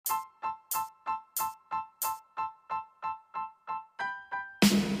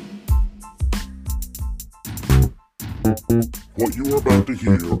What you are about to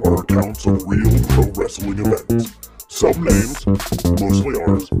hear are accounts of real pro wrestling events. Some names, mostly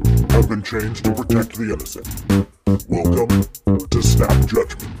ours, have been changed to protect the innocent. Welcome to Snap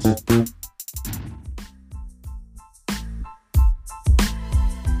Judgments.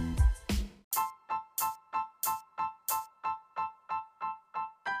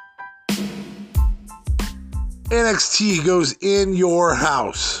 NXT goes in your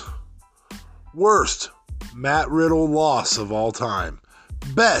house. Worst Matt Riddle loss of all time.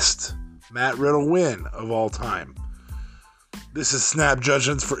 Best Matt Riddle win of all time. This is Snap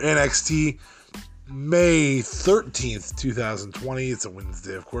Judgments for NXT May 13th, 2020. It's a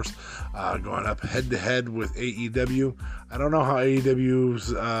Wednesday, of course. Going up head-to-head with AEW. I don't know how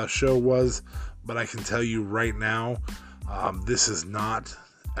AEW's show was, but I can tell you right now, this is not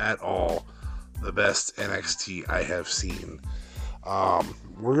at all the best NXT I have seen.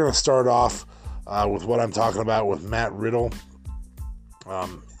 We're going to start off with what I'm talking about with Matt Riddle,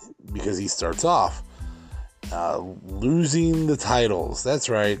 because he starts off losing the titles. That's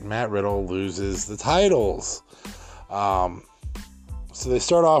right, Matt Riddle loses the titles. So they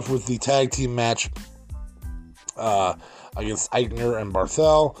start off with the tag team match against Aichner and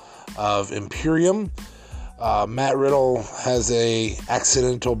Barthel of Imperium. Matt Riddle has a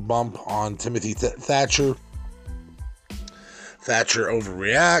accidental bump on Timothy Thatcher. Thatcher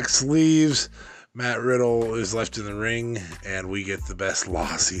overreacts, leaves. Matt Riddle is left in the ring, and we get the best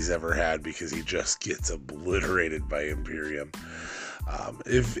loss he's ever had because he just gets obliterated by Imperium.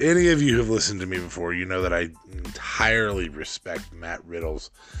 If any of you have listened to me before, you know that I entirely respect Matt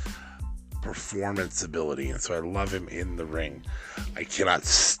Riddle's performance ability, and so I love him in the ring. I cannot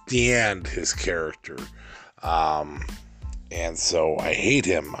stand his character. And so I hate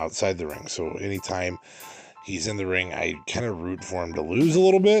him outside the ring. So anytime he's in the ring, I kind of root for him to lose a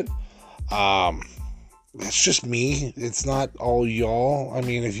little bit. That's just me. It's not all y'all. I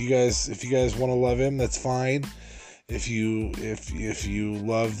mean, if you guys want to love him, that's fine. If you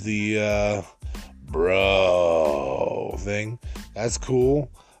love the bro thing, that's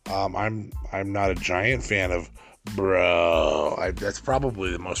cool. I'm not a giant fan of bro. That's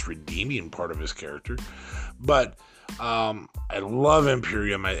probably the most redeeming part of his character. But I love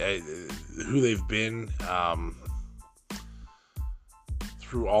Imperium. Who they've been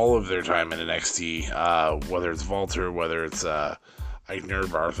through all of their time in NXT, whether it's Walter, whether it's Aichner,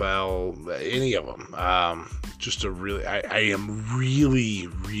 Barthel, any of them. I am really,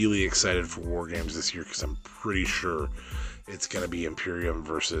 really excited for War Games this year because I'm pretty sure it's going to be Imperium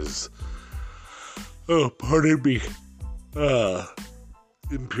versus, Imperium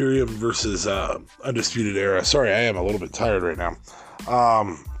versus Undisputed Era. Sorry, I am a little bit tired right now.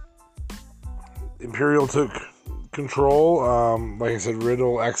 Imperial took control. Like I said,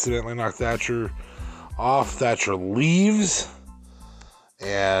 Riddle accidentally knocked Thatcher off. Thatcher leaves,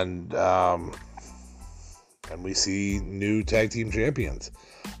 and we see new tag team champions.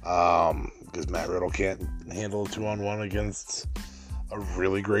 Because Matt Riddle can't handle a 2-on-1 against a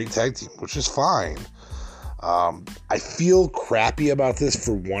really great tag team, which is fine. I feel crappy about this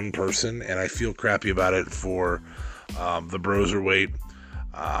for one person, and I feel crappy about it for the Broserweight.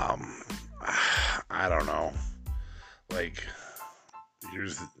 I don't know. Like,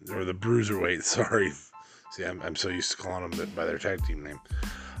 or the Bruiserweight, sorry. See, I'm so used to calling them by their tag team name.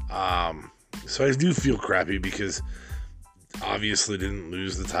 So I do feel crappy because obviously didn't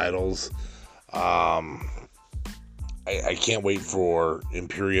lose the titles. I can't wait for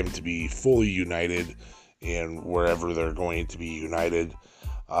Imperium to be fully united in wherever they're going to be united.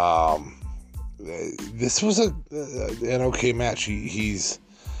 This was an okay match. He's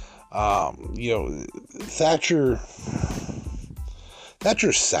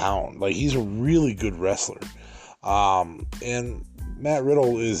Thatcher's sound. Like, he's a really good wrestler. And Matt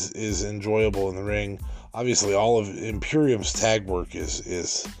Riddle is enjoyable in the ring. Obviously, all of Imperium's tag work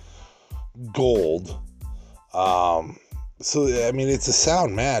is gold. So, I mean, it's a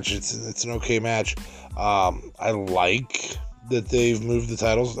sound match. It's an okay match. I like that they've moved the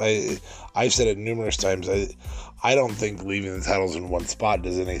titles. I've said it numerous times. I don't think leaving the titles in one spot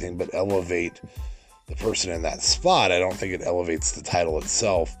does anything but elevate the person in that spot. I don't think it elevates the title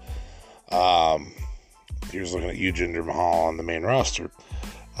itself. Here's looking at you, Jinder Mahal, on the main roster.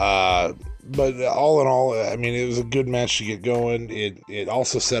 But all in all, I mean, it was a good match to get going. It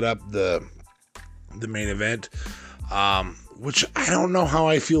also set up the main event, which I don't know how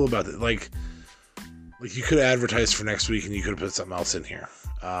I feel about it. Like you could have advertised for next week and you could have put something else in here.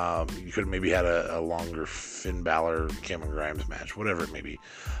 You could have maybe had a longer Finn Balor, Cameron Grimes match, whatever it may be.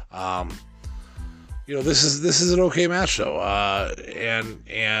 This is an okay match though.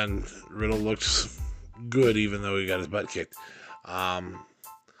 And Riddle looked good, even though he got his butt kicked.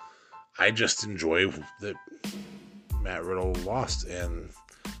 I just enjoy that Matt Riddle lost, and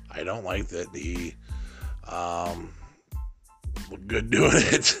I don't like that he looked good doing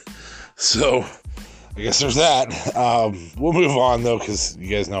it. So I guess there's that. We'll move on, though, because you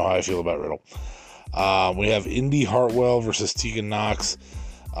guys know how I feel about Riddle. We have Indy Hartwell versus Tegan Nox.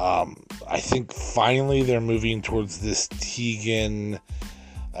 I think finally they're moving towards this Tegan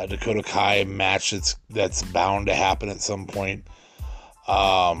Dakota Kai match that's bound to happen at some point.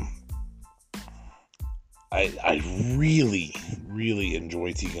 I really, really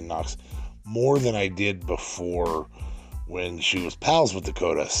enjoy Tegan Nox more than I did before when she was pals with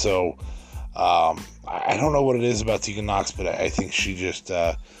Dakota. So I don't know what it is about Tegan Nox, but I think she just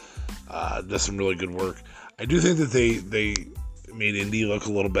does some really good work. I do think that they made Indy look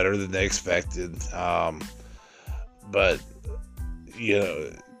a little better than they expected. But, you know,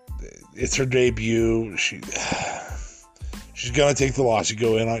 it's her debut. She's gonna take the loss. You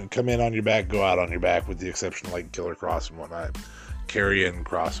come in on your back, go out on your back, with the exception of like Killer Cross and whatnot, Karrion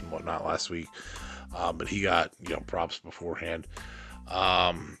Cross and whatnot last week. But he got, you know, props beforehand.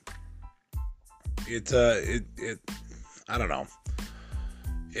 I don't know.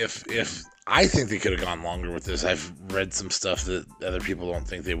 If I think they could have gone longer with this. I've read some stuff that other people don't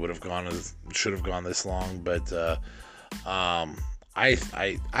think they should have gone this long, but I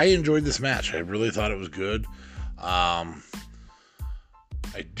enjoyed this match. I really thought it was good.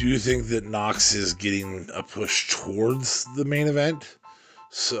 I do think that Nox is getting a push towards the main event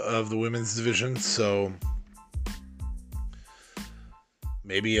of the women's division, so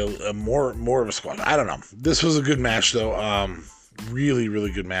maybe a more of a squad. I don't know. This was a good match, though. Really,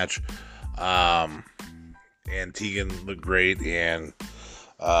 really good match. And Tegan looked great, and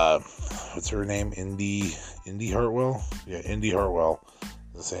what's her name? Indy Hartwell? Yeah, Indy Hartwell.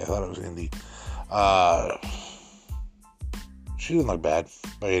 I thought it was Indy. She didn't look bad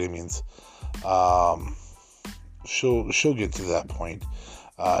by any means. She'll get to that point.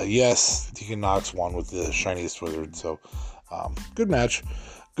 Yes, Tegan Nox won with the shiniest wizard, so good match.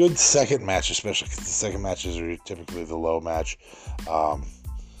 Good second match, especially because the second matches are typically the low match. So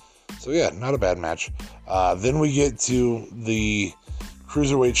yeah, not a bad match. Then we get to the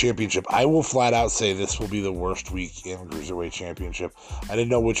Cruiserweight Championship. I will flat out say this will be the worst week in Cruiserweight Championship. I didn't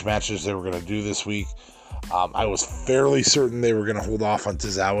know which matches they were going to do this week. I was fairly certain they were going to hold off on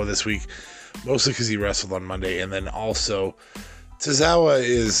Tozawa this week, mostly because he wrestled on Monday, and then also Tozawa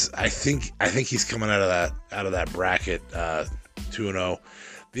is, I think he's coming out of that bracket 2-0.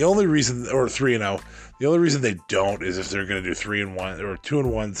 The only reason, or 3-0, the only reason they don't is if they're going to do 3-1 or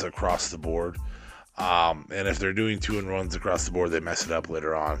 2-1s across the board. And if they're doing 2-1s across the board, they mess it up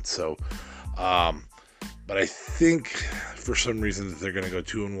later on. So, but I think for some reason that they're going to go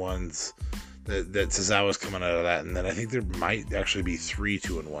 2-1s. That Tozawa's coming out of that, and then I think there might actually be 3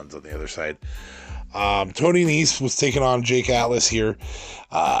 2-1s on the other side. Tony Nese was taking on Jake Atlas here.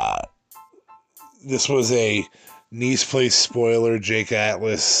 This was a Nese Place spoiler. Jake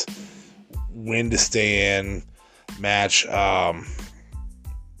Atlas win to stay in match.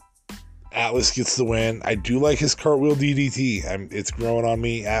 Atlas gets the win. I do like his cartwheel DDT. It's growing on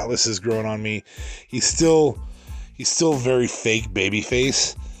me. Atlas is growing on me. He's still very fake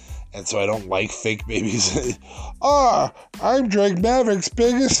babyface. And so I don't like fake babies. I'm Drake Maverick's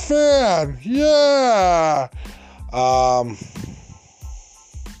biggest fan. Yeah. I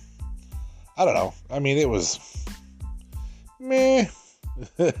don't know. I mean, it was meh.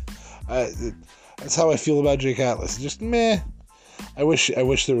 That's how I feel about Jake Atlas. Just meh. I wish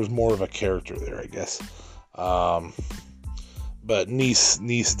there was more of a character there, I guess. But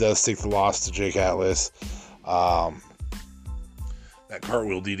Nese does take the loss to Jake Atlas. That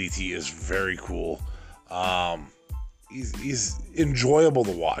cartwheel DDT is very cool. He's enjoyable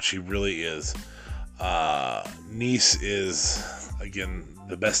to watch. He really is. Nese is, again,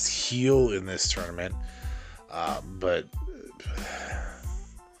 the best heel in this tournament. But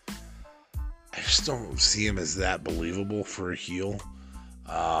I just don't see him as that believable for a heel.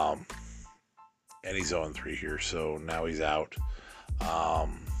 And he's 0-3 here, so now he's out.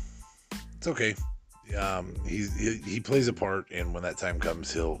 It's okay. He plays a part, and when that time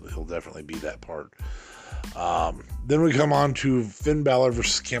comes, he'll definitely be that part. Then we come on to Finn Balor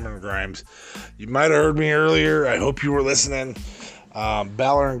versus Cameron Grimes. You might have heard me earlier. I hope you were listening.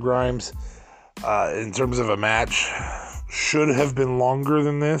 Balor and Grimes, in terms of a match, should have been longer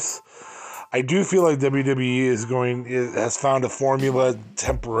than this. I do feel like WWE has found a formula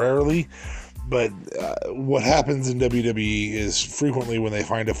temporarily. But what happens in WWE is frequently when they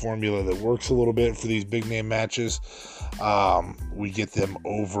find a formula that works a little bit for these big name matches, we get them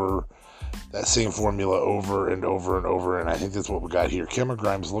over that same formula over and over and over, and I think that's what we got here. Cameron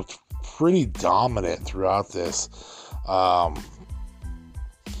Grimes looked pretty dominant throughout this. Of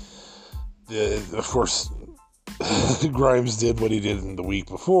course, Grimes did what he did in the week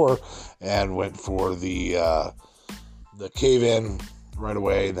before and went for the cave-in right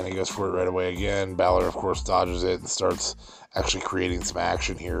away. Then he goes for it right away again. Balor, of course, dodges it and starts actually creating some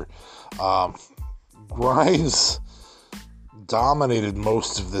action here. Grimes dominated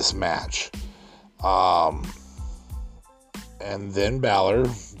most of this match. And then Balor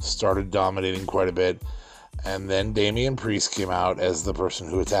started dominating quite a bit. And then Damian Priest came out as the person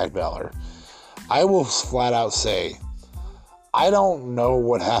who attacked Balor. I will flat out say, I don't know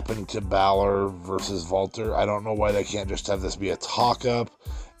what happened to Balor versus Walter. I don't know why they can't just have this be a talk-up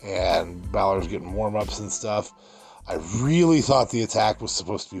and Balor's getting warm-ups and stuff. I really thought the attack was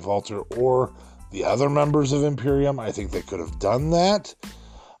supposed to be Walter or the other members of Imperium. I think they could have done that.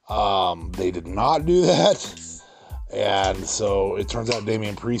 They did not do that. And so it turns out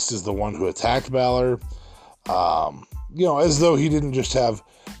Damian Priest is the one who attacked Balor. As though he didn't just have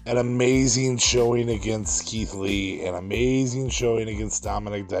an amazing showing against Keith Lee, an amazing showing against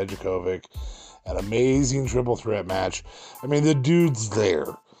Dominik Dijakovic, an amazing triple threat match. I mean, the dude's there.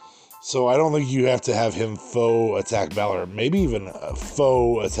 So I don't think you have to have him faux attack Balor. Maybe even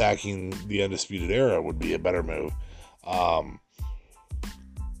faux attacking the Undisputed Era would be a better move.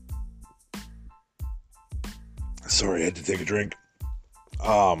 Sorry, I had to take a drink.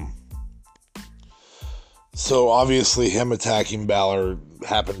 So obviously him attacking Balor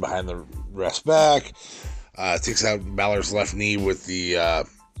happened behind the ref's back. Takes out Balor's left knee with the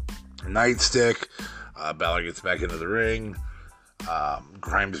nightstick. Balor gets back into the ring.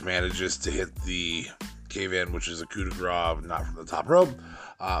 Grimes manages to hit the cave-in, which is a coup de grace, not from the top rope.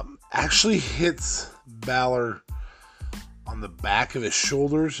 Actually hits Balor on the back of his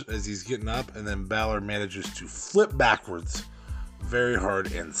shoulders as he's getting up, and then Balor manages to flip backwards very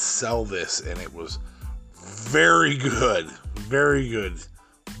hard and sell this, and it was very good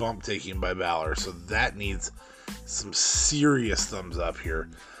bump taking by Balor. So that needs some serious thumbs up here.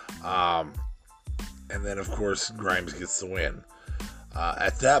 And then, of course, Grimes gets the win.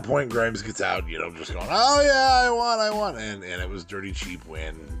 At that point, Grimes gets out, just going, oh yeah, I won. And it was dirty cheap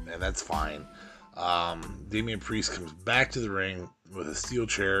win, and that's fine. Damian Priest comes back to the ring with a steel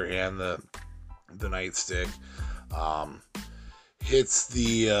chair and the nightstick. Hits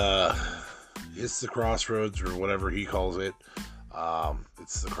the crossroads, or whatever he calls it.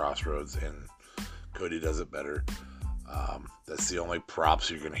 It's the crossroads, and Cody does it better. That's the only props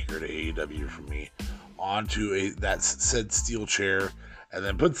you're going to hear to AEW from me. Onto that said steel chair, and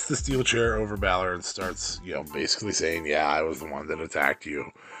then puts the steel chair over Balor and starts, basically saying, yeah, I was the one that attacked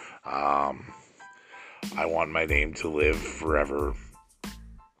you. I want my name to live forever.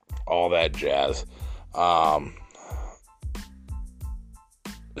 All that jazz. I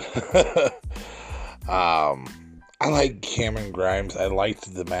like Cameron Grimes. I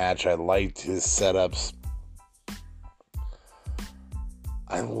liked the match. I liked his setups.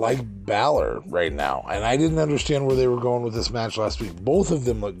 I like Balor right now. And I didn't understand where they were going with this match last week. Both of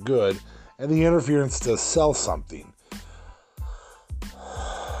them look good. And the interference does sell something.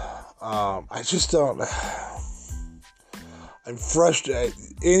 I just don't... I'm frustrated.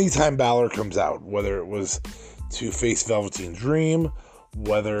 Anytime Balor comes out, whether it was to face Velveteen Dream,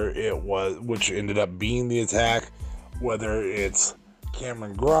 whether it was, which ended up being the attack, whether it's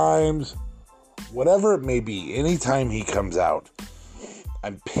Cameron Grimes, whatever it may be, anytime he comes out,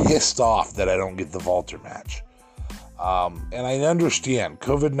 I'm pissed off that I don't get the Walter match. And I understand,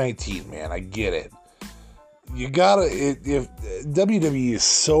 COVID-19, man, I get it. You gotta, if WWE is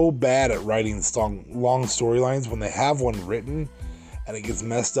so bad at writing long storylines, when they have one written and it gets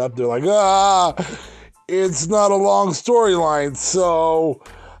messed up, they're like, it's not a long storyline, so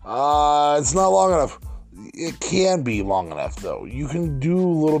it's not long enough. It can be long enough, though. You can do a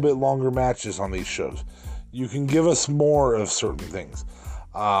little bit longer matches on these shows. You can give us more of certain things.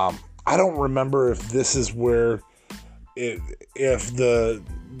 I don't remember if this is where there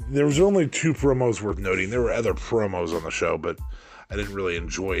was only 2 promos worth noting. There were other promos on the show, but I didn't really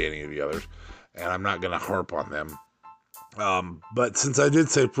enjoy any of the others, and I'm not going to harp on them. But since I did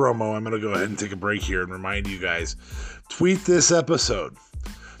say promo, I'm going to go ahead and take a break here and remind you guys, tweet this episode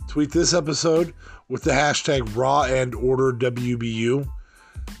with the hashtag Raw and Order WBU.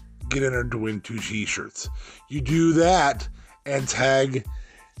 Get entered to win 2 t-shirts. You do that and tag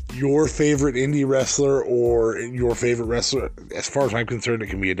your favorite indie wrestler or your favorite wrestler. As far as I'm concerned, it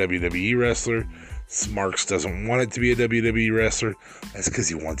can be a WWE wrestler. Smarks doesn't want it to be a WWE wrestler. That's because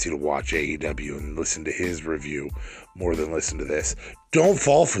he wants you to watch AEW and listen to his review more than listen to this. Don't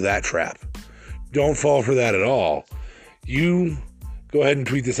fall for that trap. Don't fall for that at all. You go ahead and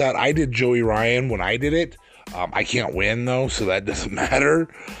tweet this out. I did Joey Ryan when I did it. I can't win, though, so that doesn't matter.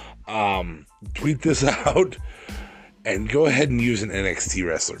 Tweet this out and go ahead and use an NXT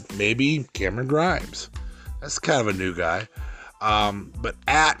wrestler. Maybe Cameron Grimes. That's kind of a new guy. But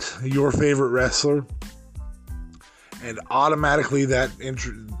at your favorite wrestler, and automatically that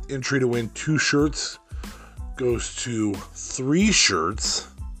entry to win 2 shirts goes to 3 shirts,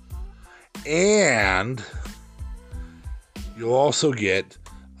 and you'll also get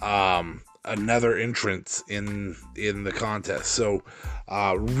another entrance in the contest. So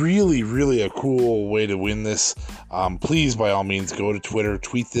really, really a cool way to win this. Please, by all means, go to Twitter,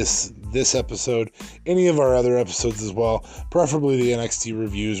 tweet this episode, any of our other episodes as well, preferably the NXT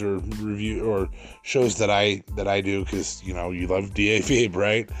reviews or shows that I do, because you love DA Fabe,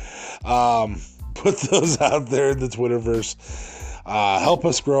 right? Put those out there in the Twitterverse. Help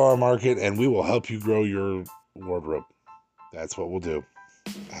us grow our market, and we will help you grow your wardrobe. That's what we'll do.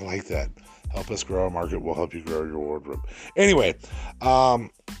 I like that. Help us grow our market. We'll help you grow your wardrobe. Anyway, I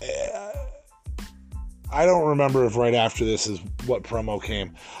don't remember if right after this is what promo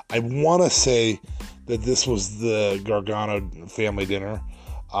came. I want to say that this was the Gargano family dinner.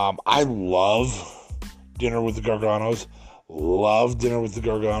 I love Dinner with the Garganos. Love Dinner with the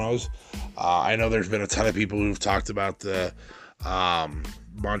Garganos. I know there's been a ton of people who've talked about the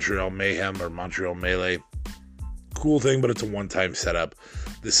Montreal Mayhem or Montreal Melee. Cool thing, but it's a one-time setup.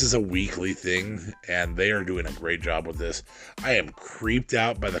 This is a weekly thing, and they are doing a great job with this. I am creeped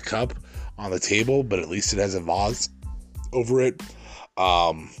out by the cup on the table, but at least it has a vase over it.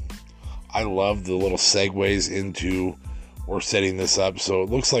 I love the little segues into we're setting this up. So it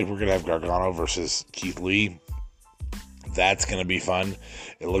looks like we're going to have Gargano versus Keith Lee. That's going to be fun.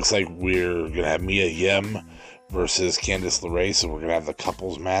 It looks like we're going to have Mia Yim versus Candice LeRae, so we're going to have the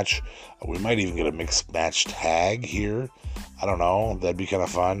couples match. We might even get a mixed match tag here. I don't know. That'd be kind of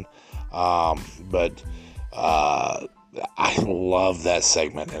fun. But I love that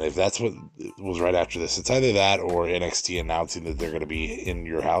segment. And if that's what was right after this, it's either that or NXT announcing that they're going to be in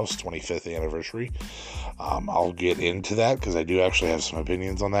your house, 25th anniversary. I'll get into that because I do actually have some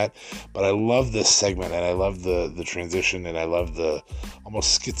opinions on that. But I love this segment, and I love the transition, and I love the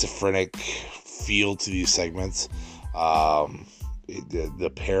almost schizophrenic feel to these segments.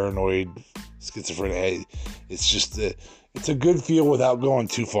 The paranoid schizophrenic, it's just it's a good feel without going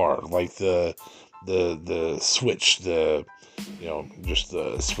too far. Like the switch, just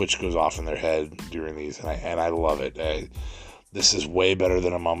the switch goes off in their head during these, and I love it. This is way better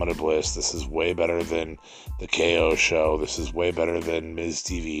than A Moment of Bliss. This is way better than the KO show. This is way better than Miz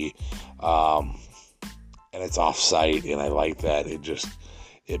TV. And it's off-site, and I like that.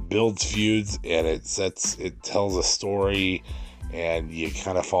 It builds feuds, and it tells a story, and you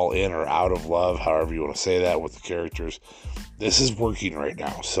kind of fall in or out of love, however you want to say that, with the characters. This is working right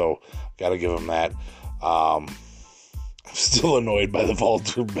now, so got to give them that. I'm still annoyed by the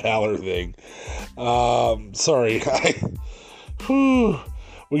Walter Balor thing. Sorry.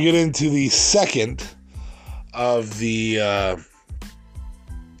 We get into the second of the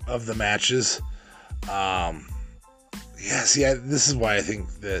matches. This is why I think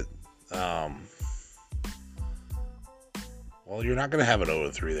that you're not going to have an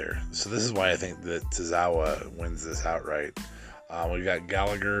 0-3 there. So this is why I think that Tozawa wins this outright. We got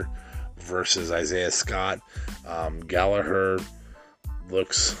Gallagher versus Isaiah Scott. Gallagher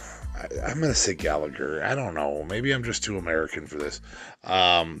looks... I'm going to say Gallagher. I don't know. Maybe I'm just too American for this.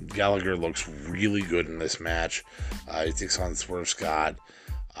 Gallagher looks really good in this match. He takes on Swerve Scott.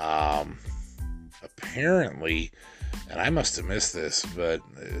 Apparently, and I must have missed this, but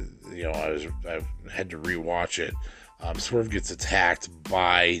I had to rewatch it. Swerve gets attacked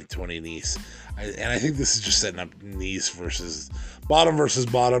by Tony Nese. And I think this is just setting up Nese versus bottom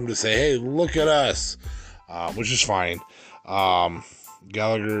to say, hey, look at us, which is fine.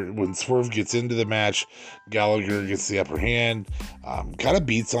 Gallagher, when Swerve gets into the match, Gallagher gets the upper hand, kind of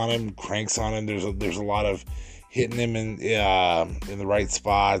beats on him, cranks on him. There's a lot of hitting him in the right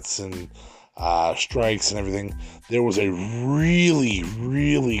spots and strikes and everything. There was a really,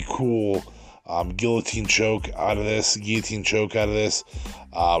 really cool guillotine choke out of this.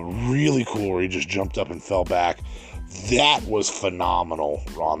 Really cool, where he just jumped up and fell back. That was phenomenal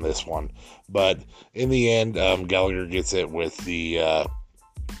on this one. But in the end, Gallagher gets it with the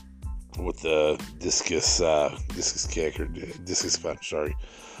discus kick or discus punch. Sorry.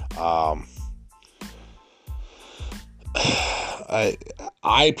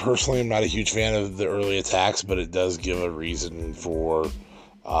 I personally am not a huge fan of the early attacks, but it does give a reason for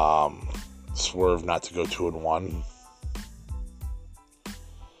Swerve not to go 2-1,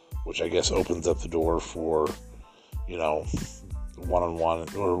 which I guess opens up the door for 1-1 or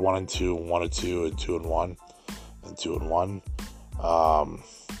 1-2, 1-2, and 2-1, and 2-1.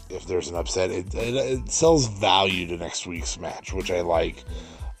 If there's an upset, it sells value to next week's match, which I like.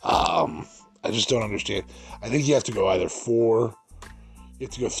 I just don't understand. I think you have to go either 4, you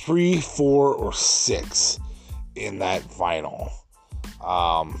have to go 3, 4, or 6 in that final.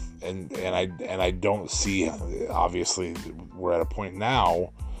 And I don't see. Obviously, we're at a point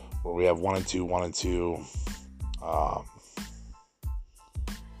now where we have 1-2, 1-2.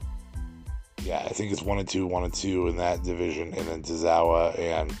 I think it's 1-2, 1-2 in that division, and then Tozawa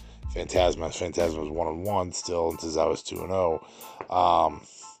and Phantasma. Phantasma's 1-1 still, and Tozawa's 2-0.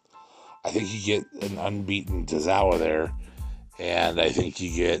 I think you get an unbeaten Tozawa there, and I think you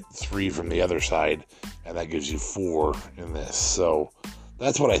get 3 from the other side, and that gives you 4 in this. So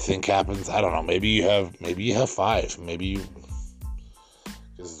that's what I think happens. I don't know. Maybe you have 5. Because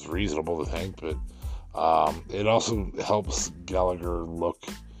it's reasonable to think, but it also helps Gallagher look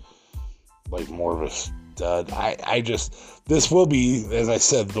like more of a stud. This will be, as I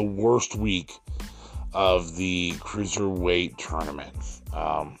said, the worst week of the Cruiserweight tournament.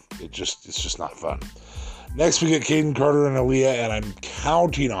 It's just not fun. Next we get Kayden Carter and Aaliyah, and I'm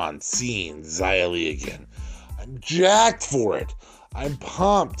counting on seeing Xia Li again. I'm jacked for it. I'm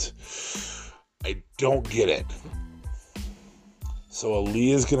pumped. I don't get it. So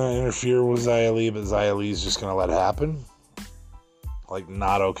Aaliyah's going to interfere with Xia Li, but Xia Li's just going to let it happen? Like,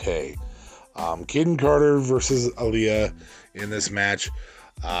 not okay. Kayden Carter versus Aaliyah in this match.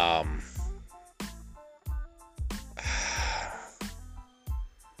 I'll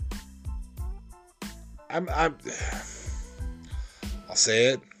say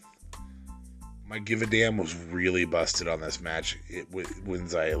it. My give a damn was really busted on this match when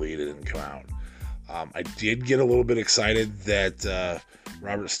Xia Li didn't come out. I did get a little bit excited that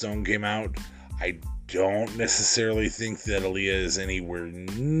Robert Stone came out. I don't necessarily think that Aaliyah is anywhere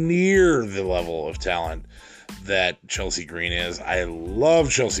near the level of talent that Chelsea Green is. I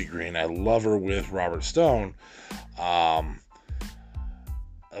love Chelsea Green. I love her with Robert Stone. Aaliyah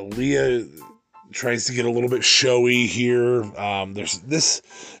tries to get a little bit showy here.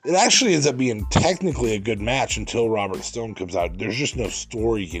 It actually ends up being technically a good match until Robert Stone comes out. There's just no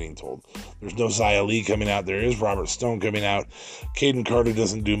story getting told. There's no Xia Li coming out. There is Robert Stone coming out. Kayden Carter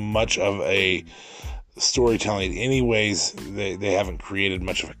doesn't do much of a storytelling anyways. They haven't created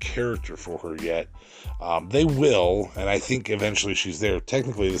much of a character for her yet. They will, and I think eventually she's there.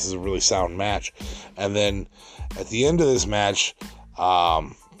 Technically, this is a really sound match. And then at the end of this match,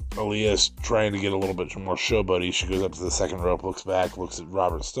 Aaliyah's trying to get a little bit more showboaty. She goes up to the second rope, looks back, looks at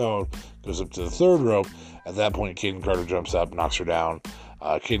Robert Stone, goes up to the third rope. At that point, Kayden Carter jumps up, knocks her down.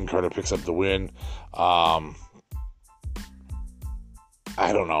 Kayden Carter picks up the win. I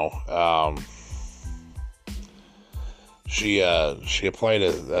don't know. She applied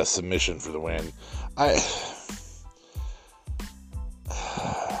a submission for the win.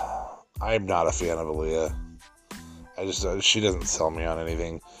 I'm not a fan of Aaliyah. She doesn't sell me on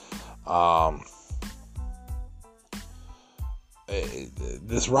anything.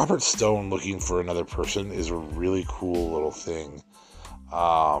 This Robert Stone looking for another person is a really cool little thing.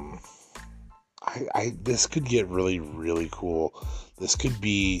 This could get really, really cool. This could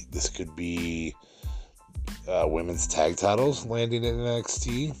be women's tag titles landing in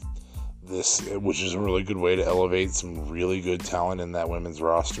NXT. Which is a really good way to elevate some really good talent in that women's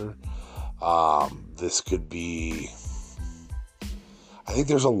roster. This could be. I think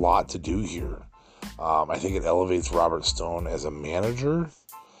there's a lot to do here. I think it elevates Robert Stone as a manager.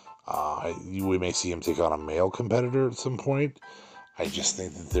 We may see him take on a male competitor at some point. I just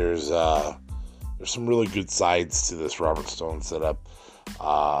think that there's some really good sides to this Robert Stone setup.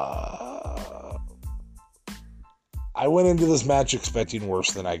 I went into this match expecting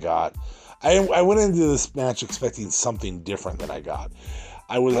worse than I got. I went into this match expecting something different than I got.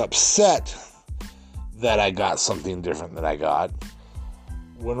 I was upset that I got something different than I got.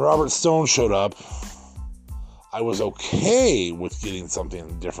 When Robert Stone showed up, I was okay with getting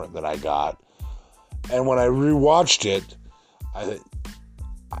something different than I got. And when I rewatched it, I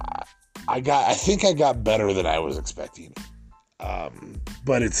think I got better than I was expecting.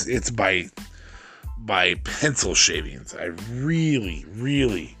 But it's by pencil shavings. I really,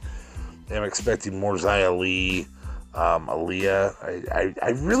 really am expecting more Xia Li, Aaliyah. I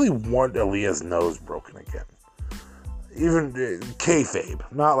really want Aaliyah's nose broken again. Even kayfabe,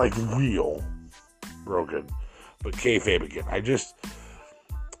 not like real broken, but kayfabe again.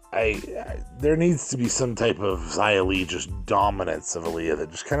 There needs to be some type of Xia Li just dominance of Aaliyah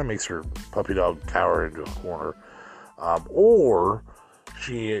that just kind of makes her puppy dog cower into a corner. Or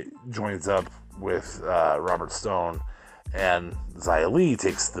she joins up with Robert Stone and Xia Li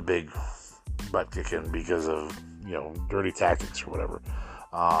takes the big butt kicking because of, dirty tactics or whatever.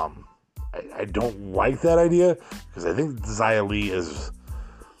 I don't like that idea because I think Xia Li is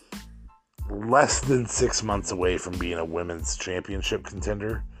less than 6 months away from being a women's championship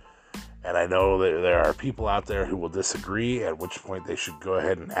contender. And I know that there are people out there who will disagree, at which point they should go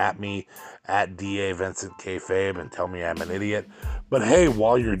ahead and at me, at DA Vincent Kayfabe, and tell me I'm an idiot. But hey,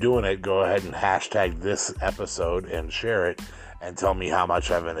 while you're doing it, go ahead and hashtag this episode and share it and tell me how much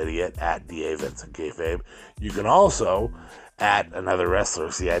I'm an idiot at DA Vincent Kayfabe. You can also at another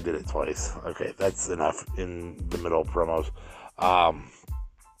wrestler. See, I did it twice. Okay, that's enough in the middle promos. I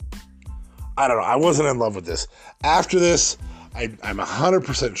don't know. I wasn't in love with this. After this, I'm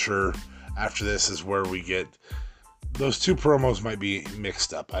 100% sure after this is where we get those two promos might be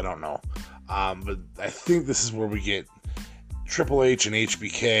mixed up. I don't know. But I think this is where we get Triple H and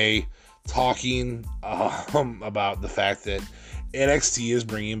HBK talking about the fact that NXT is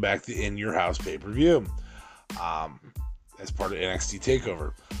bringing back the In Your House pay-per-view as part of NXT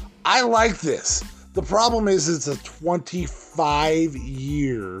TakeOver. I like this. The problem is it's a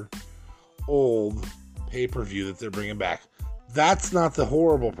 25-year-old pay-per-view that they're bringing back. That's not the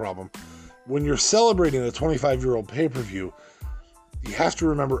horrible problem. When you're celebrating a 25-year-old pay-per-view, you have to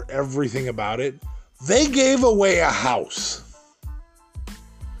remember everything about it. They gave away a house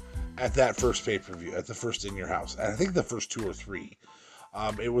at that first pay-per-view, at the first In Your House. And I think the first 2 or 3.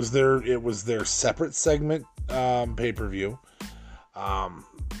 It was their separate segment pay-per-view.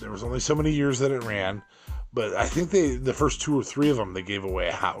 There was only so many years that it ran, but I think the first 2 or 3 of them, they gave away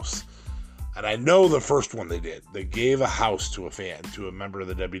a house. And I know the first one they did. They gave a house to a fan, to a member of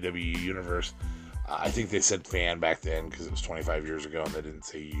the WWE Universe. I think they said fan back then because it was 25 years ago and they didn't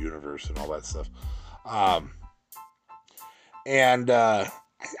say Universe and all that stuff. I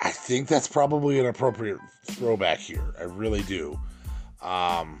think that's probably an appropriate throwback here. I really do.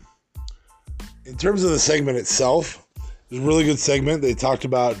 In terms of the segment itself, it was a really good segment. They talked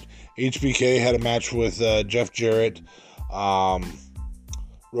about HBK had a match with Jeff Jarrett.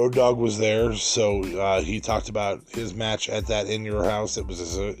 Road Dogg was there, so he talked about his match at that In Your House. It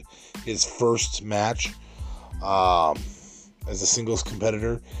was his first match as a singles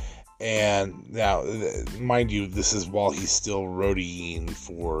competitor. And now, mind you, this is while he's still roadieing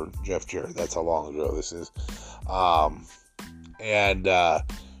for Jeff Jarrett. That's how long ago this is.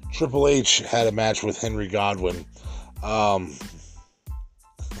 Triple H had a match with Henry Godwinn.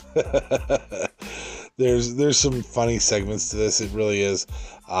 There's some funny segments to this. It really is.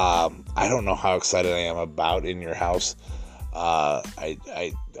 I don't know how excited I am about In Your House. I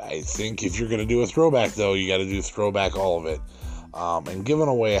think if you're going to do a throwback, though, you got to do throwback all of it. And giving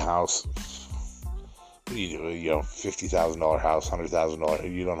away a house, what do you do? $50,000 house,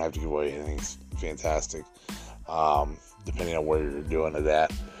 $100,000. You don't have to give away anything. It's fantastic. Depending on where you're doing it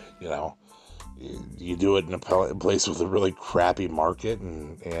at, you do it in a place with a really crappy market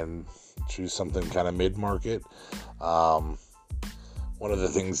and choose something kind of mid-market. One of the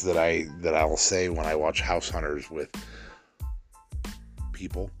things that I will say when I watch House Hunters with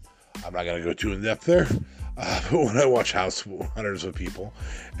people, I'm not going to go too in depth there, but when I watch House Hunters with people,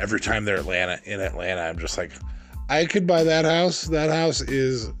 every time they're in Atlanta, I'm just like, I could buy that house. That house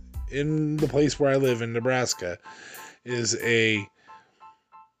is in the place where I live in Nebraska, is a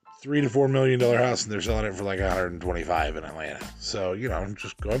 $3 to $4 million house, and they're selling it for like $125 in Atlanta. So,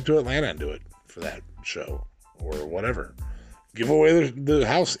 just go up to Atlanta and do it for that show or whatever. Give away the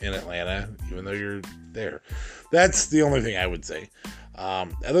house in Atlanta, even though you're there. That's the only thing I would say.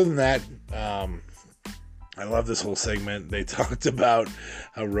 Other than that, I love this whole segment. They talked about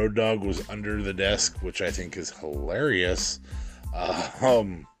how Road Dogg was under the desk, which I think is hilarious.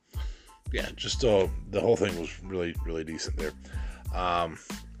 The whole thing was really, really decent there. I'm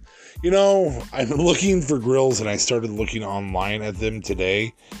looking for grills, and I started looking online at them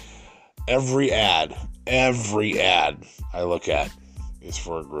today. Every ad I look at is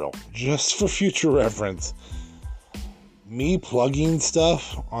for a grill, just for future reference. Me plugging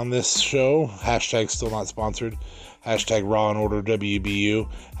stuff on this show, hashtag still not sponsored, hashtag Raw and Order WBU,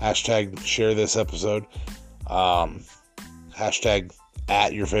 hashtag share this episode, hashtag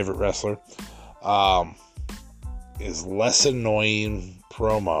at your favorite wrestler, is less annoying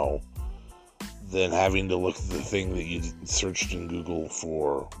promo than having to look at the thing that you searched in Google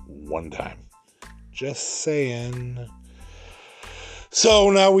for one time. Just saying.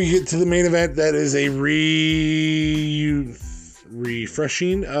 So now we get to the main event. That is a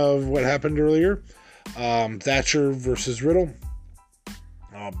refreshing of what happened earlier. Thatcher versus Riddle.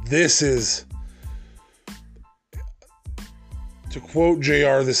 This is, to quote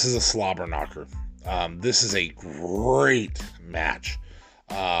JR, this is a slobber knocker. This is a great match.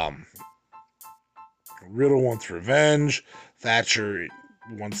 Riddle wants revenge. Thatcher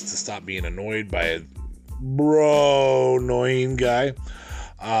wants to stop being annoyed by a annoying guy.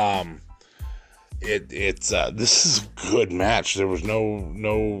 This is a good match. There was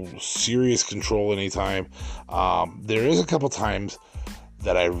no serious control anytime. There is a couple times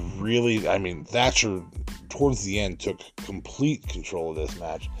that Thatcher towards the end took complete control of this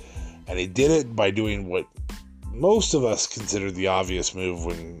match, and he did it by doing what most of us considered the obvious move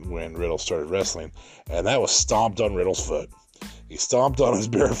when Riddle started wrestling, and that was stomped on Riddle's foot. He stomped on his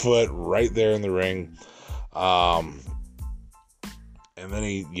bare foot right there in the ring, and then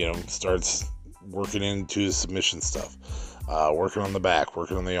he starts working into his submission stuff, working on the back,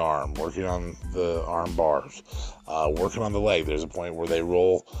 working on the arm, working on the arm bars, working on the leg. There's a point where they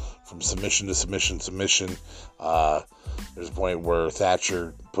roll from submission to submission. There's a point where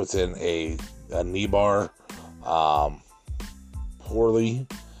Thatcher puts in a knee bar poorly,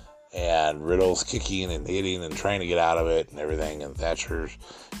 and Riddle's kicking and hitting and trying to get out of it and everything, and Thatcher's,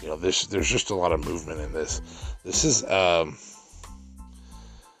 there's just a lot of movement in this. This is,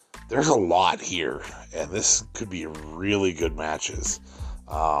 there's a lot here, and this could be really good matches.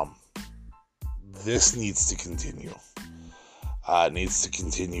 This needs to continue. It needs to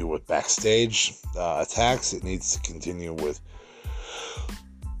continue with backstage attacks. It needs to continue with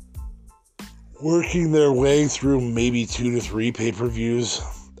working their way through maybe 2 to 3 pay-per-views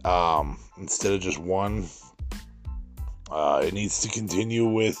instead of just one. It needs to continue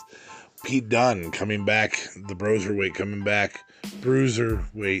with Pete Dunne coming back, the Bruiserweight coming back.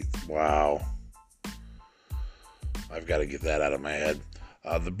 Wow. I've got to get that out of my head.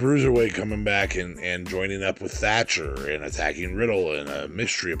 The Bruiserweight coming back and joining up with Thatcher and attacking Riddle and a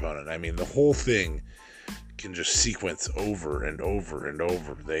mystery opponent. I mean, the whole thing can just sequence over and over and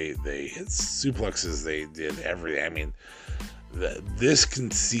over. They hit suplexes. They did everything. I mean, this can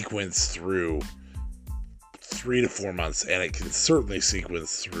sequence through 3 to 4 months, and it can certainly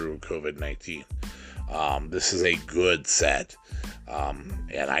sequence through COVID-19. This is a good set,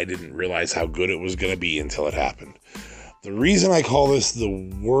 and I didn't realize how good it was going to be until it happened. The reason I call this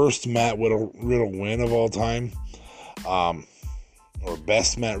the worst Matt Riddle win of all time, or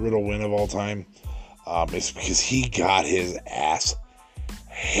best Matt Riddle win of all time, is because he got his ass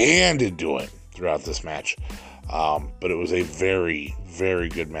handed to him throughout this match. But it was a very, very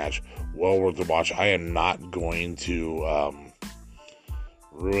good match. Well worth the watch. I am not going to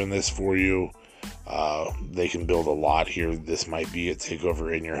ruin this for you. They can build a lot here. This might be a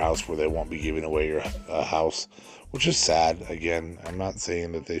takeover in your house where they won't be giving away your house, which is sad. Again, I'm not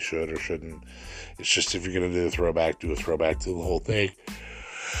saying that they should or shouldn't. It's just, if you're going to do a throwback to the whole thing.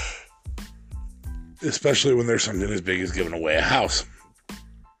 Especially when there's something as big as giving away a house.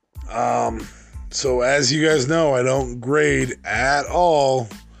 So as you guys know, I don't grade at all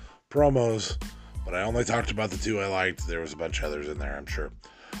promos, but I only talked about the 2 I liked. There was a bunch of others in there, I'm sure.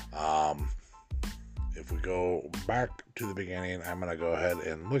 If we go back to the beginning, I'm going to go ahead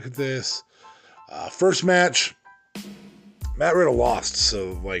and look at this. First match, Matt Riddle lost.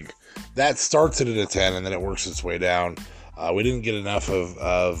 So, that starts it at a 10, and then it works its way down. We didn't get enough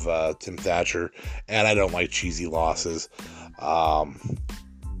of Tim Thatcher, and I don't like cheesy losses.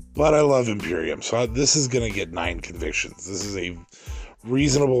 But I love Imperium, so this is going to get 9 convictions. This is a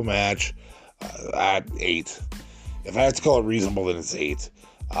reasonable match at 8. If I have to call it reasonable, then it's 8.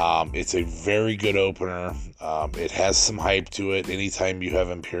 It's a very good opener. It has some hype to it. Anytime you have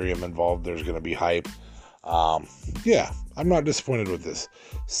Imperium involved, there's going to be hype. Yeah, I'm not disappointed with this.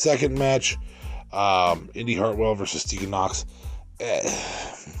 Second match, Indy Hartwell versus Tegan Knox.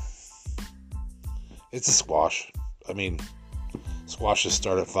 It's a squash. I mean, squashes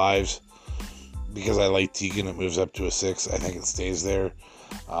start at 5s. Because I like Tegan, it moves up to a 6. I think it stays there.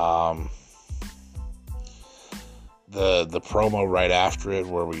 The promo right after it,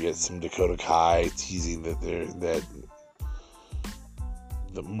 where we get some Dakota Kai teasing that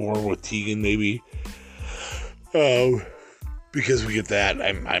the more with Tegan maybe, because we get that,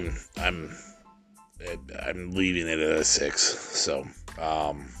 I'm leaving it at a 6. So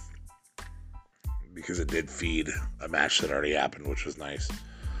because it did feed a match that already happened, which was nice.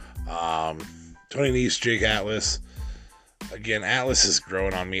 Tony Nese, Jake Atlas. Again, Atlas is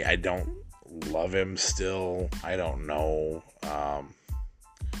growing on me. I don't love him still. I don't know.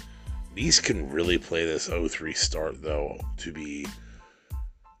 Nese can really play this 0-3 start, though, to be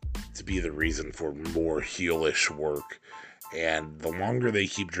to be the reason for more heelish work. And the longer they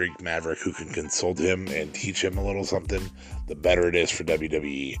keep Drake Maverick, who can consult him and teach him a little something, the better it is for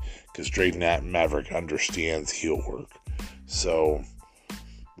WWE. Because Drake Maverick understands heel work. So,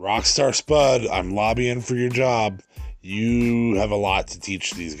 Rockstar Spud, I'm lobbying for your job. You have a lot to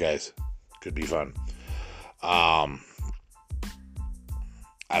teach these guys. Could be fun. I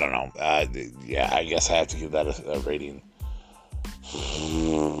don't know. Yeah, I guess I have to give that a rating.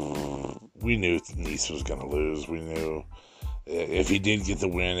 We knew Nice was going to lose. We knew if he did get the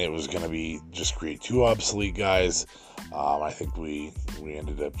win, it was going to be just create two obsolete guys. I think we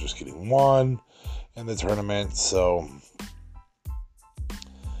ended up just getting one in the tournament. So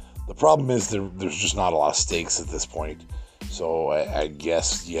the problem is there's just not a lot of stakes at this point. So I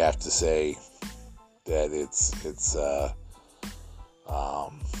guess you have to say that it's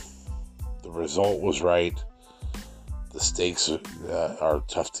the result was right. The stakes are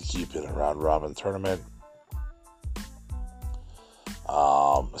tough to keep in a round-robin tournament.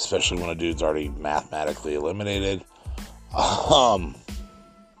 Especially when a dude's already mathematically eliminated.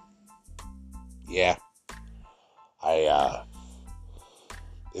 Yeah.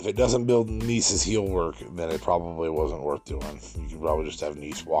 If it doesn't build Nice's heel work, then it probably wasn't worth doing. You could probably just have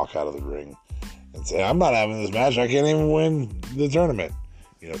Nice walk out of the ring and say, I'm not having this match. I can't even win the tournament.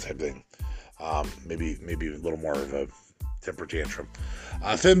 Type thing. Maybe a little more of a temper tantrum.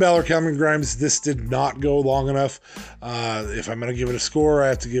 Finn Balor, Cameron Grimes. This did not go long enough. If I'm going to give it a score, I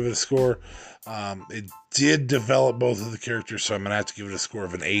have to give it a score. It did develop both of the characters, so I'm going to have to give it a score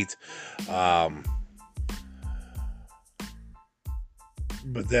of an 8.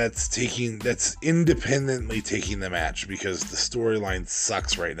 But that's independently taking the match, because the storyline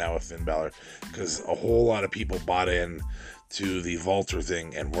sucks right now with Finn Balor, because a whole lot of people bought in to the Walter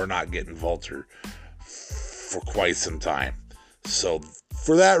thing, and we're not getting Walter for quite some time. So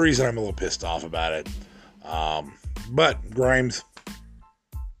for that reason, I'm a little pissed off about it. But Grimes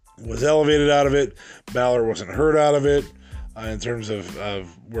was elevated out of it. Balor wasn't hurt out of it in terms of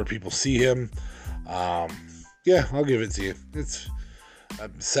where people see him. Yeah, I'll give it to you. It's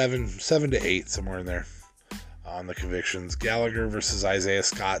 7 to 8, somewhere in there on the convictions. Gallagher versus Isaiah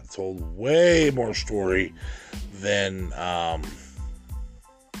Scott told way more story than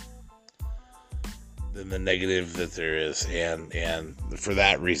the negative that there is, and for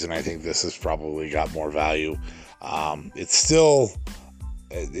that reason, I think this has probably got more value. It's still,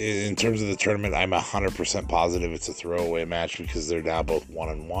 in terms of the tournament, I'm 100% positive it's a throwaway match, because they're now both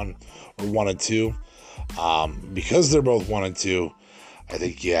 1-1 or 1-2. Because they're both 1-2, I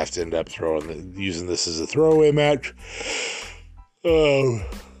think you have to end up using this as a throwaway match.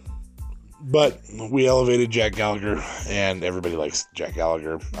 But we elevated Jack Gallagher, and everybody likes Jack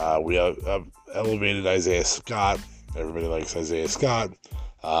Gallagher. We elevated Isaiah Scott. Everybody likes Isaiah Scott.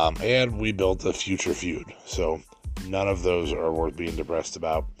 And we built a future feud. So none of those are worth being depressed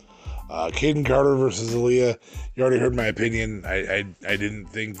about. Caden Carter versus Aaliyah. You already heard my opinion. I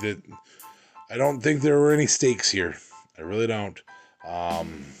don't think there were any stakes here. I really don't.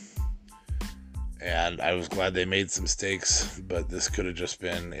 And I was glad they made some stakes, but this could have just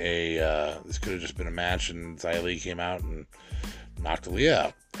been a match, and Xia Li came out and knocked Aaliyah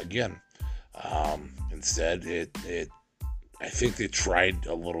out again. Instead, I think they tried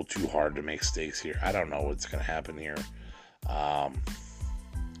a little too hard to make stakes here. I don't know what's going to happen here.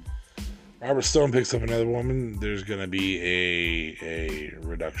 Robert Stone picks up another woman. There's going to be a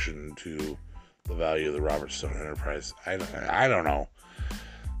reduction to the value of the Robert Stone Enterprise. I don't know.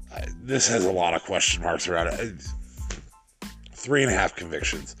 This has a lot of question marks around it. 3.5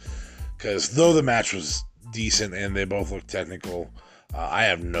 convictions. Because though the match was decent and they both look technical, I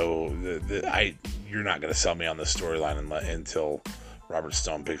have you're not going to sell me on this storyline until Robert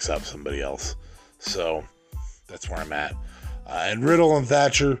Stone picks up somebody else. So that's where I'm at. And Riddle and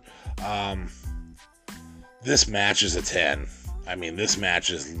Thatcher, this match is a 10. I mean, this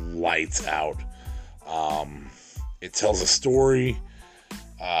match is lights out. It tells a story.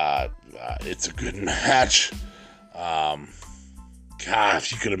 It's a good match.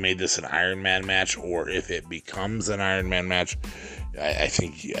 If you could have made this an Iron Man match, or if it becomes an Iron Man match, I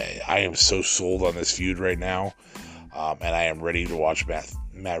think I am so sold on this feud right now. And I am ready to watch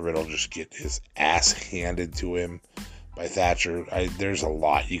Matt Riddle just get his ass handed to him by Thatcher. There's a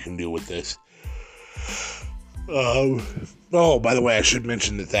lot you can do with this. Oh, by the way, I should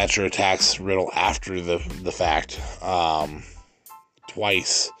mention that Thatcher attacks Riddle after the fact.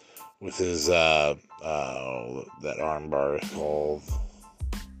 Twice with his that armbar is called,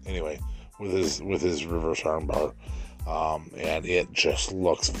 anyway, with his reverse armbar, and it just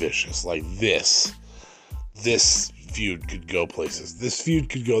looks vicious. Like this feud could go places. This feud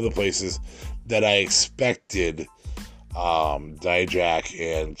could go the places that I expected Dijak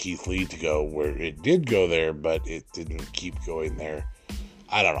and Keith Lee to go, where it did go there, but it didn't keep going there.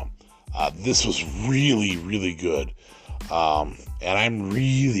 I don't know. This was really, really good. And I'm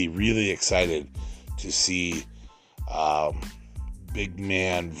really, really excited to see Big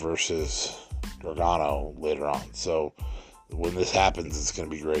Man versus Gargano later on. So when this happens, it's going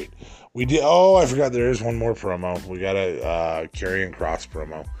to be great. I forgot there is one more promo. We got a Karrion Kross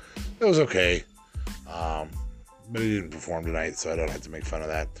promo. It was okay. But he didn't perform tonight, so I don't have to make fun of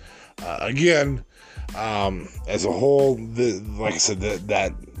that. Again, as a whole, like I said,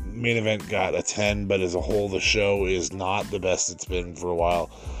 that main event got a 10, but as a whole, the show is not the best it's been for a while.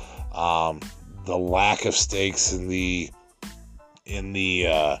 The lack of stakes in the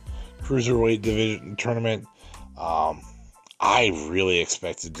cruiserweight division tournament. I really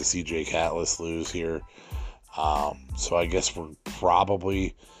expected to see Jake Atlas lose here. So I guess we're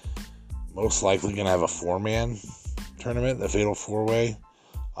probably most likely going to have a 4-man tournament, a fatal 4-way,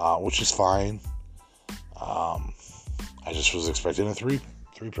 which is fine. I just was expecting a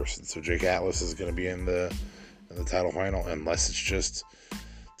three-person. So Jake Atlas is going to be in the title final, unless it's just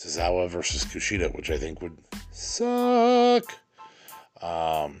Tozawa versus Kushida, which I think would suck.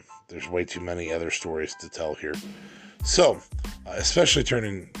 There's way too many other stories to tell here. So, especially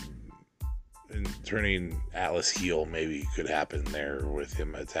turning Atlas heel maybe could happen there with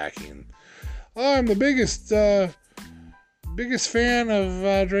him attacking. Oh, I'm the biggest fan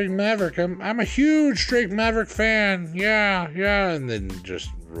of Drake Maverick. I'm a huge Drake Maverick fan. Yeah. And then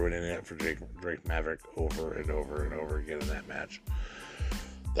just ruining it for Drake Maverick over and over and over again in that match.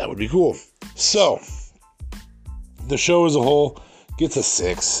 That would be cool. So, the show as a whole gets a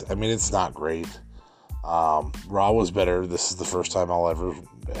 6. I mean, it's not great. Raw was better. This is the first time I'll ever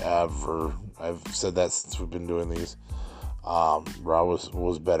I've said that since we've been doing these. Raw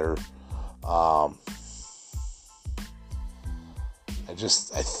was better. I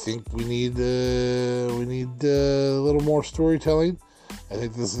think we need a little more storytelling. I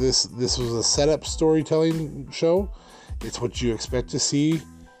think this was a setup storytelling show. It's what you expect to see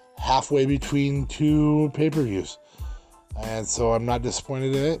halfway between two pay-per-views. And so I'm not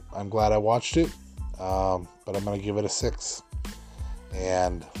disappointed in it. I'm glad I watched it. But I'm going to give it a 6.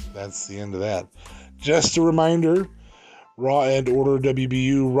 And that's the end of that. Just a reminder, Raw and Order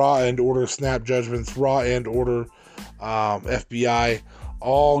WBU, Raw and Order Snap Judgments, Raw and Order FBI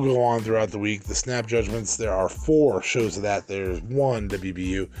all go on throughout the week. The Snap Judgments, there are 4 shows of that. There's 1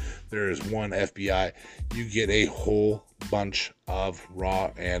 WBU. There is 1 FBI. You get a whole bunch of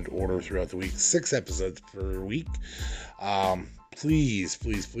Raw and Order throughout the week. 6 episodes per week. Please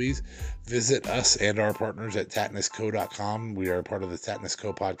visit us and our partners at TatnusCo.com. We are part of the Tatnus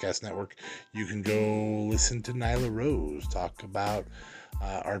Co podcast network. You can go listen to Nyla Rose talk about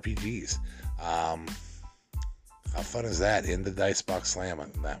RPGs. How fun is that? In the Dicebox Slam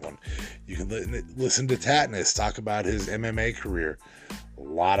on that one. You can listen to Tatnus talk about his MMA career. A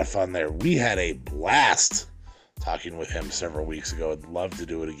lot of fun there. We had a blast talking with him several weeks ago. I'd love to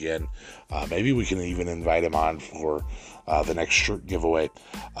do it again. Maybe we can even invite him on for the next shirt giveaway.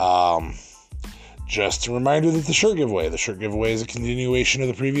 Just a reminder that the shirt giveaway is a continuation of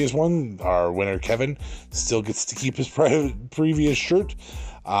the previous one. Our winner, Kevin, still gets to keep his previous shirt.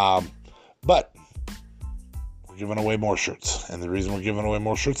 But we're giving away more shirts. And the reason we're giving away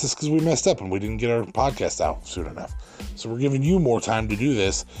more shirts is because we messed up and we didn't get our podcast out soon enough. So we're giving you more time to do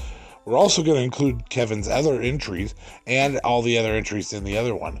this. We're also going to include Kevin's other entries and all the other entries in the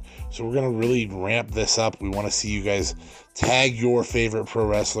other one. So we're going to really ramp this up. We want to see you guys tag your favorite pro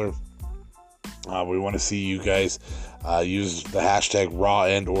wrestler. We want to see you guys use the hashtag Raw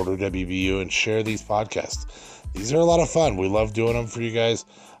and Order WBU and share these podcasts. These are a lot of fun. We love doing them for you guys,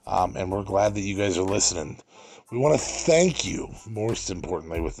 and we're glad that you guys are listening. We want to thank you, most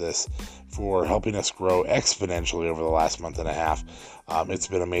importantly with this, for helping us grow exponentially over the last month and a half. It's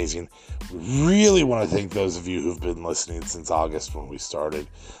been amazing. We really want to thank those of you who've been listening since August when we started.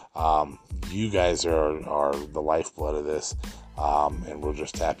 You guys are the lifeblood of this, and we're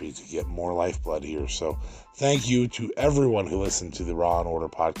just happy to get more lifeblood here. So thank you to everyone who listened to the Raw and Order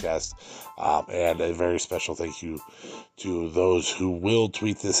podcast, and a very special thank you to those who will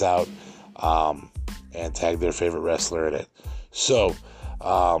tweet this out and tag their favorite wrestler in it. So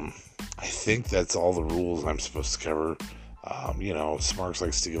I think that's all the rules I'm supposed to cover. Smarks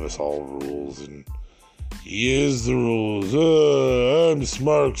likes to give us all rules, and he is the rules. I'm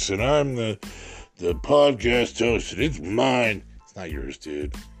Smarks, and I'm the podcast host, and it's mine. It's not yours,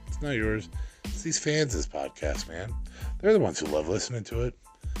 dude. It's not yours. It's these fans' podcast, man. They're the ones who love listening to it.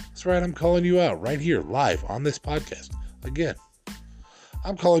 That's right, I'm calling you out right here, live on this podcast. Again,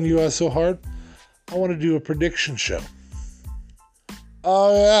 I'm calling you out so hard, I want to do a prediction show.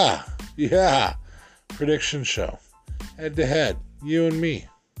 Oh, yeah, prediction show. Head to head, you and me.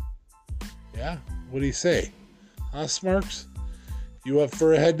 Yeah, what do you say? Huh, Smarks? You up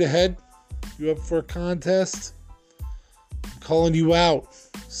for a head to head? You up for a contest? I'm calling you out,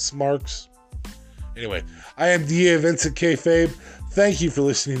 Smarks. Anyway, I am DA Vincent Kayfabe. Thank you for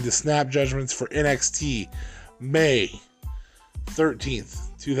listening to Snap Judgments for NXT May 13th,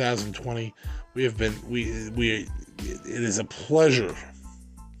 2020. It is a pleasure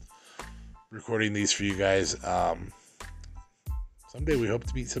recording these for you guys. Someday we hope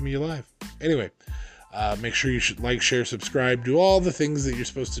to meet some of you live. Anyway, make sure you should like, share, subscribe, do all the things that you're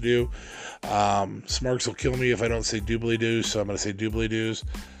supposed to do. Smarks will kill me if I don't say doobly-doos, so I'm going to say doobly-doos.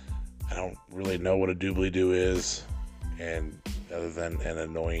 I don't really know what a doobly-doo is, and other than an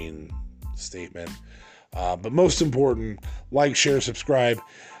annoying statement. But most important, like, share, subscribe,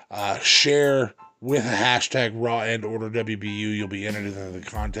 share with a hashtag Raw and Order WBU. You'll be entered into the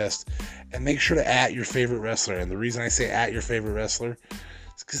contest. And make sure to @ your favorite wrestler. And the reason I say @ your favorite wrestler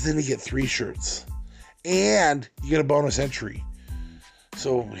is because then you get 3 shirts. And you get a bonus entry.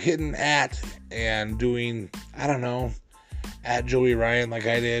 So hitting @ and doing, I don't know, @ Joey Ryan like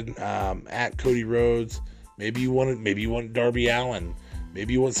I did, @ Cody Rhodes. Maybe you want Darby Allin.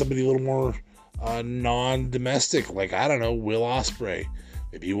 Maybe you want somebody a little more non-domestic, like, I don't know, Will Ospreay.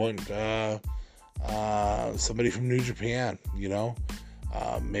 Maybe you want somebody from New Japan, you know,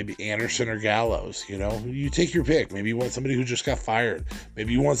 maybe Anderson or Gallows, you know, you take your pick. Maybe you want somebody who just got fired.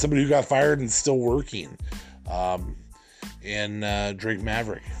 Maybe you want somebody who got fired and still working, in Drake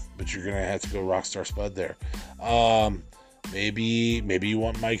Maverick, but you're gonna have to go Rockstar Spud there. Maybe you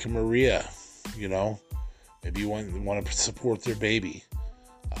want Mike and Maria, you know, maybe you want to support their baby.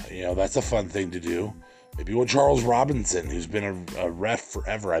 You know, that's a fun thing to do. Maybe you want Charles Robinson, who's been a ref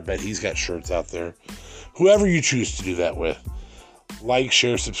forever. I bet he's got shirts out there. Whoever you choose to do that with, like,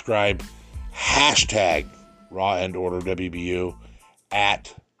 share, subscribe, hashtag Raw and Order WBU,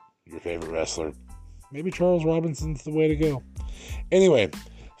 @ your favorite wrestler. Maybe Charles Robinson's the way to go. Anyway,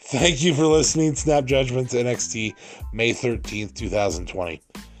 thank you for listening. Snap Judgments NXT May 13th, 2020.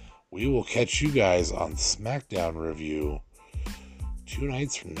 We will catch you guys on SmackDown review 2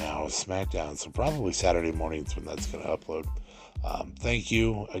 nights from now, SmackDown, so probably Saturday mornings when that's going to upload. Thank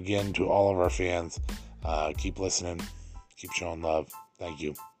you again to all of our fans. Keep listening. Keep showing love. Thank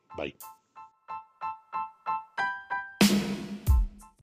you. Bye.